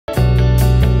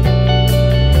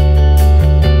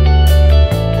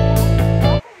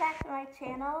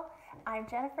I'm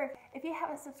Jennifer. If you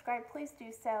haven't subscribed, please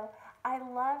do so. I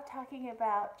love talking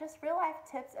about just real life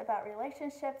tips about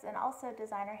relationships and also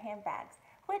designer handbags,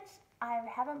 which I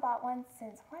haven't bought one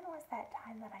since, when was that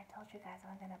time that I told you guys I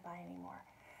wasn't going to buy anymore?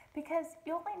 Because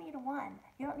you only need one.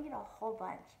 You don't need a whole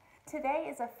bunch.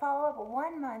 Today is a follow-up.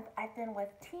 1 month I've been with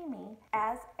Teamy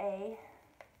as a,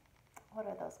 what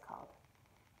are those called?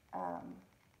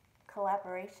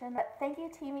 Collaboration. But thank you,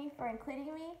 Teamy, for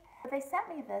including me. They sent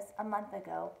me this a month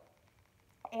ago,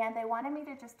 and they wanted me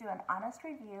to just do an honest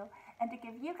review and to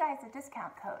give you guys a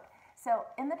discount code. So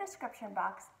in the description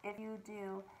box, if you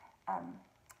do,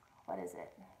 what is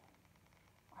it?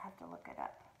 I'll have to look it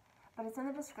up. But it's in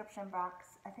the description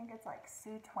box. I think it's like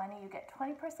Sue20. You get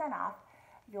 20% off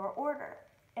your order.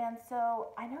 And so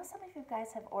I know some of you guys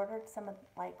have ordered some of,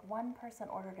 like one person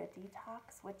ordered a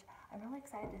detox, which I'm really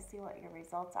excited to see what your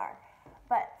results are.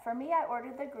 But for me, I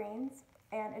ordered the greens,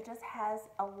 and it just has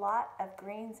a lot of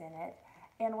greens in it.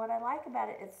 And what I like about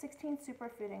it, it's 16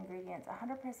 superfood ingredients,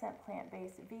 100%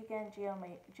 plant-based, vegan,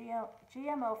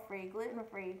 GMO-free,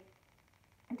 gluten-free,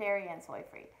 dairy and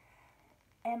soy-free.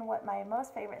 And what my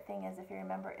most favorite thing is, if you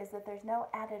remember, is that there's no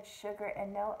added sugar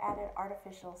and no added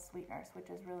artificial sweeteners,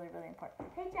 which is really, really important.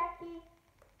 Hey, Jackie.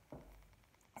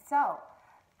 So,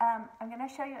 I'm going to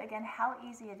show you again how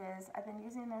easy it is. I've been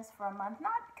using this for a month,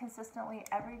 not consistently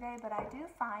every day, but I do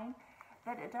find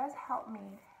that it does help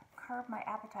me curb my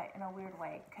appetite in a weird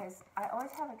way, because I always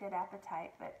have a good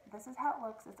appetite, but this is how it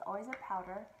looks. It's always a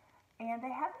powder, and they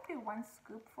have me do 1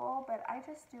 scoopful, but I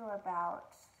just do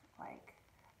about like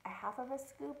a half of a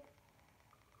scoop,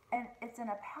 and it's in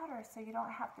a powder, so you don't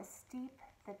have to steep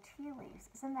the tea leaves.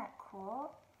 Isn't that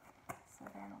cool? So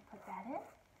then we'll put that in,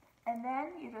 and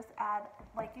then you just add,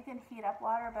 like, you can heat up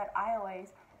water, but I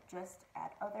always just add,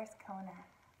 oh, there's Kona,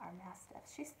 our mastiff.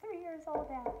 She's 3 years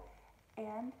old now,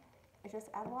 and I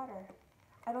just add water.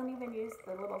 I don't even use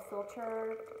the little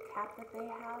filter cap that they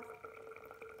have.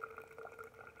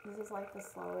 This is like the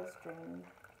slowest drain.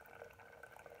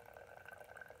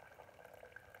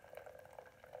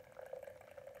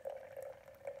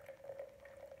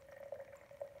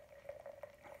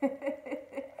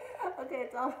 Okay,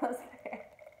 it's almost there.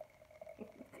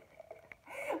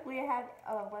 We had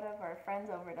one of our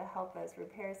friends over to help us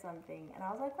repair something, and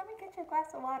I was like, let me get you a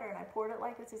glass of water, and I poured it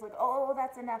like this. He's like, oh,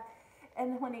 that's enough.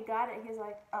 And when he got it, he's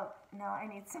like, oh, no, I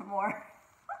need some more.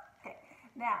 Okay,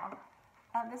 now,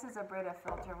 this is a Brita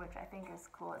filter, which I think is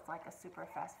cool. It's like a super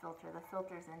fast filter. The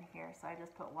filter's in here, so I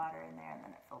just put water in there, and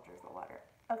then it filters the water.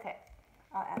 Okay,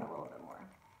 I'll add a little bit more.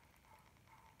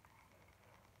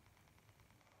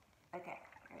 Okay,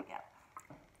 here we go.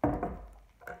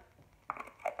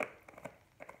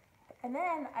 And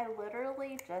then I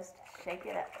literally just shake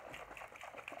it up.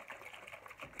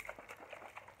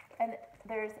 And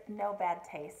there's no bad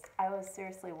taste. I was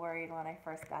seriously worried when I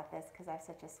first got this because I have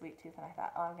such a sweet tooth, and I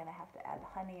thought, oh, I'm going to have to add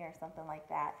honey or something like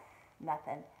that.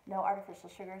 Nothing. No artificial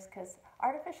sugars, because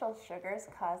artificial sugars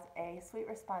cause a sweet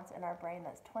response in our brain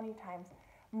that's 20 times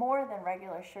more than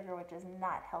regular sugar, which is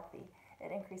not healthy.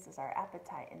 It increases our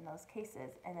appetite in those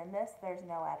cases. And in this, there's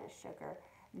no added sugar,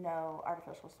 no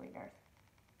artificial sweeteners.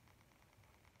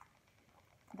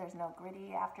 There's no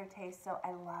gritty aftertaste, so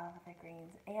I love the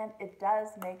greens. And it does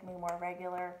make me more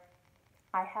regular.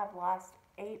 I have lost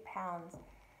 8 pounds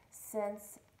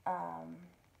since, when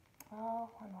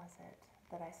was it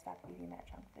that I stopped eating that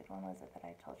junk food? When was it that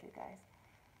I told you guys?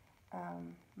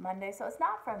 Monday. So it's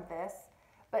not from this,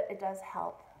 but it does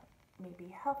help me be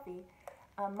healthy.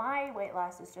 My weight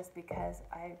loss is just because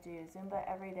I do Zumba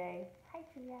every day. Hi,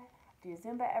 Julia. Do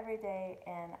Zumba every day,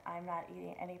 and I'm not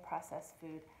eating any processed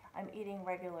food. I'm eating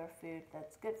regular food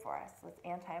that's good for us. It's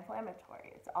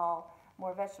anti-inflammatory. It's all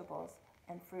more vegetables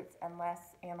and fruits and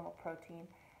less animal protein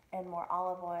and more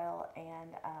olive oil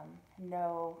and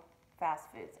no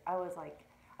fast foods. I was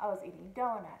eating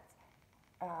donuts,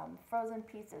 frozen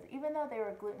pizzas. Even though they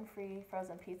were gluten-free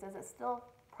frozen pizzas, it's still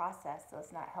processed, so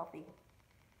it's not healthy.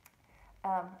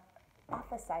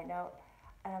 Off a side note,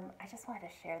 I just wanted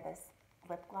to share this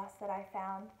lip gloss that I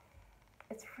found.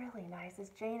 It's really nice.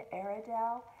 It's Jane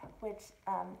Iredale, which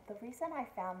the reason I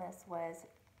found this was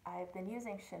I've been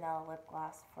using Chanel lip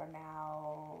gloss for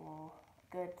now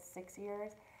good 6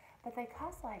 years, but they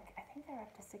cost like, I think they're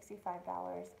up to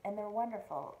 $65, and they're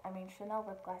wonderful. I mean, Chanel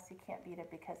lip gloss, you can't beat it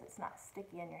because it's not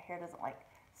sticky and your hair doesn't like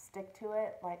stick to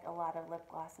it like a lot of lip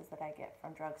glosses that I get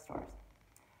from drugstores.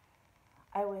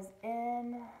 I was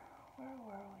in, where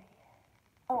were we?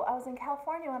 Oh, I was in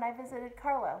California when I visited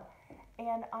Carlo,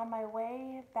 and on my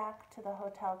way back to the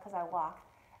hotel, because I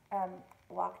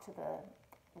walked to the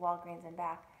Walgreens and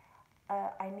back,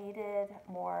 I needed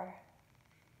more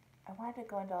I wanted to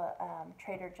go into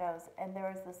Trader Joe's, and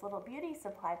there was this little beauty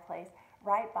supply place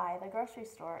right by the grocery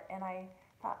store, and I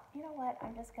thought, you know what,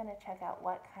 I'm just going to check out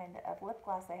what kind of lip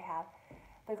gloss they have.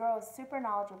 The girl was super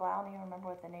knowledgeable. I don't even remember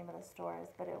what the name of the store is,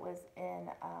 but it was in,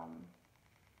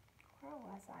 where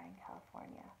was I in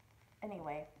California?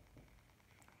 Anyway,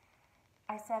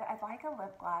 I said, I'd like a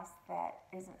lip gloss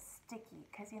that isn't sticky,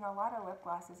 because, you know, a lot of lip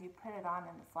glosses, you put it on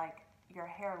and it's like your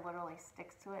hair literally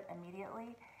sticks to it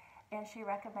immediately. And she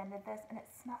recommended this, and it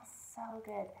smells so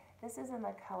good. This is in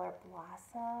the color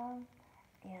Blossom,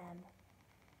 and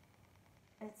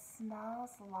it smells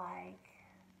like,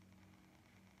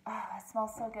 oh, it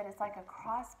smells so good. It's like a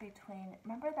cross between,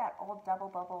 remember that old double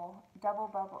bubble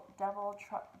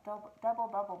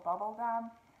bubble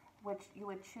gum, which you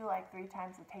would chew like 3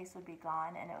 times, the taste would be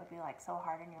gone, and it would be like so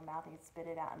hard in your mouth, you'd spit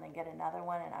it out and then get another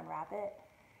one and unwrap it.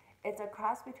 It's a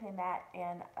cross between that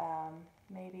and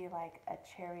maybe like a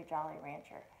cherry Jolly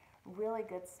Rancher. Really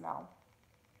good smell.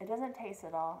 It doesn't taste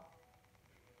at all.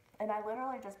 And I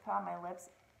literally just put on my lips,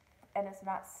 and it's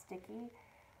not sticky.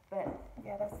 But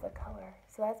yeah, that's the color.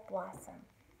 So that's Blossom.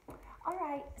 All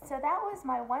right, so that was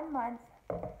my 1 month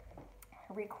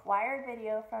required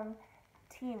video from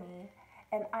Teami,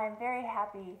 and I'm very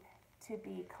happy to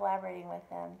be collaborating with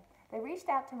them. They reached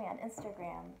out to me on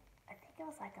Instagram, I think it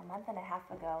was like a month and a half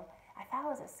ago. I thought it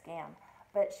was a scam,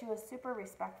 but she was super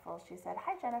respectful. She said,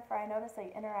 "Hi Jennifer, I noticed that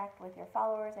you interact with your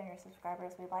followers and your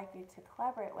subscribers. We'd like you to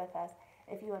collaborate with us.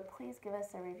 If you would please give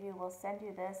us a review, we'll send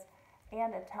you this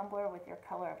and a tumbler with your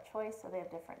color of choice." So they have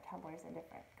different tumblers in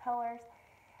different colors.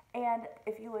 And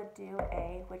if you would do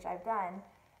which I've done,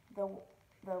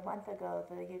 the month ago,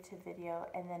 the YouTube video,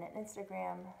 and then an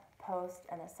Instagram post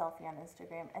and a selfie on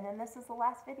Instagram. And then this is the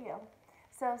last video.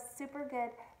 So super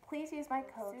good. Please use my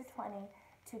code SUE20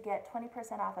 to get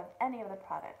 20% off of any of the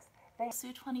products.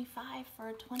 SUE25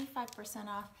 for 25%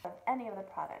 off of any of the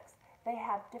products. They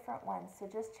have different ones, so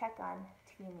just check on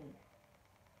Teami.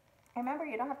 Remember,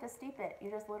 you don't have to steep it.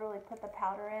 You just literally put the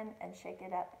powder in and shake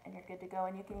it up, and you're good to go.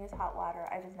 And you can use hot water.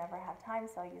 I just never have time,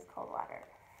 so I use cold water.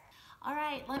 All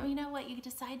right, let me know what you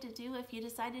decide to do if you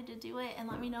decided to do it, and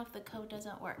let me know if the code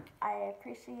doesn't work. I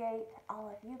appreciate all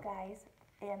of you guys,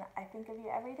 and I think of you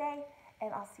every day,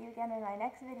 and I'll see you again in my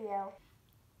next video.